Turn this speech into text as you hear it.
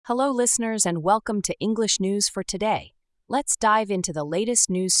Hello, listeners, and welcome to English News for Today. Let's dive into the latest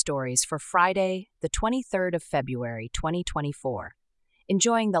news stories for Friday, the 23rd of February, 2024.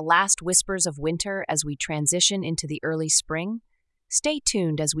 Enjoying the last whispers of winter as we transition into the early spring? Stay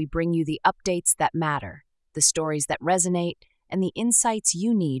tuned as we bring you the updates that matter, the stories that resonate, and the insights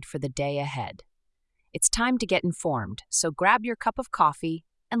you need for the day ahead. It's time to get informed, so grab your cup of coffee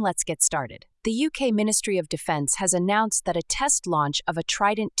and let's get started. The UK Ministry of Defence has announced that a test launch of a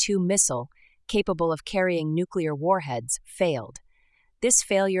Trident II missile, capable of carrying nuclear warheads, failed. This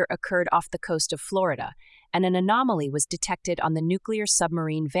failure occurred off the coast of Florida, and an anomaly was detected on the nuclear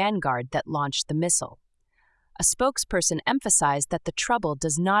submarine Vanguard that launched the missile. A spokesperson emphasized that the trouble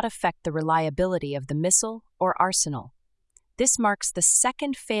does not affect the reliability of the missile or arsenal. This marks the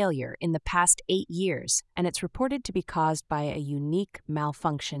second failure in the past 8 years, and it's reported to be caused by a unique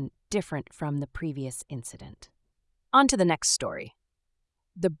malfunction different from the previous incident. On to the next story.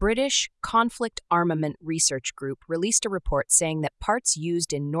 The British Conflict Armament Research Group released a report saying that parts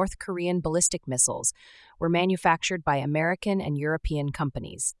used in North Korean ballistic missiles were manufactured by American and European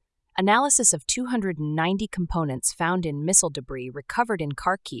companies. Analysis of 290 components found in missile debris recovered in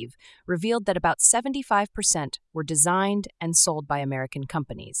Kharkiv revealed that about 75% were designed and sold by American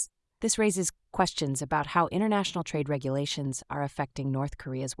companies. This raises questions about how international trade regulations are affecting North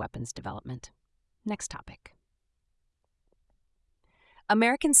Korea's weapons development. Next topic.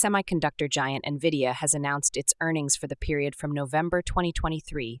 American semiconductor giant Nvidia has announced its earnings for the period from November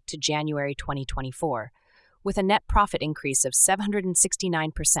 2023 to January 2024, with a net profit increase of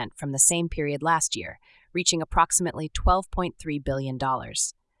 769% from the same period last year, reaching approximately $12.3 billion.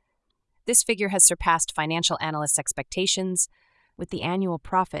 This figure has surpassed financial analysts' expectations, with the annual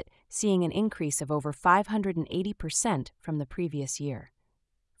profit seeing an increase of over 580% from the previous year.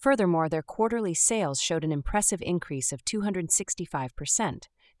 Furthermore, their quarterly sales showed an impressive increase of 265%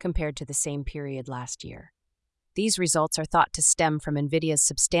 compared to the same period last year. These results are thought to stem from Nvidia's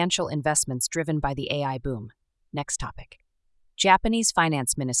substantial investments driven by the AI boom. Next topic. Japanese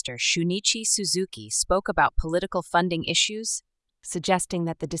Finance Minister Shunichi Suzuki spoke about political funding issues, suggesting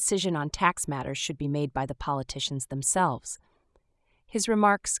that the decision on tax matters should be made by the politicians themselves. His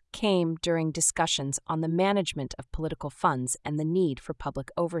remarks came during discussions on the management of political funds and the need for public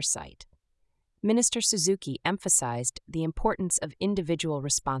oversight. Minister Suzuki emphasized the importance of individual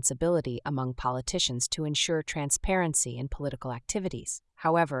responsibility among politicians to ensure transparency in political activities.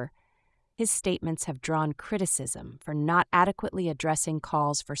 However, his statements have drawn criticism for not adequately addressing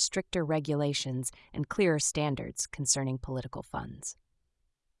calls for stricter regulations and clearer standards concerning political funds.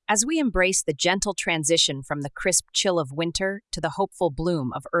 As we embrace the gentle transition from the crisp chill of winter to the hopeful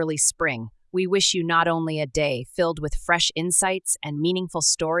bloom of early spring, we wish you not only a day filled with fresh insights and meaningful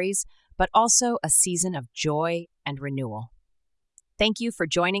stories, but also a season of joy and renewal. Thank you for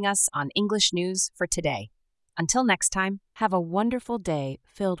joining us on English News for Today. Until next time, have a wonderful day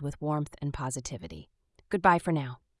filled with warmth and positivity. Goodbye for now.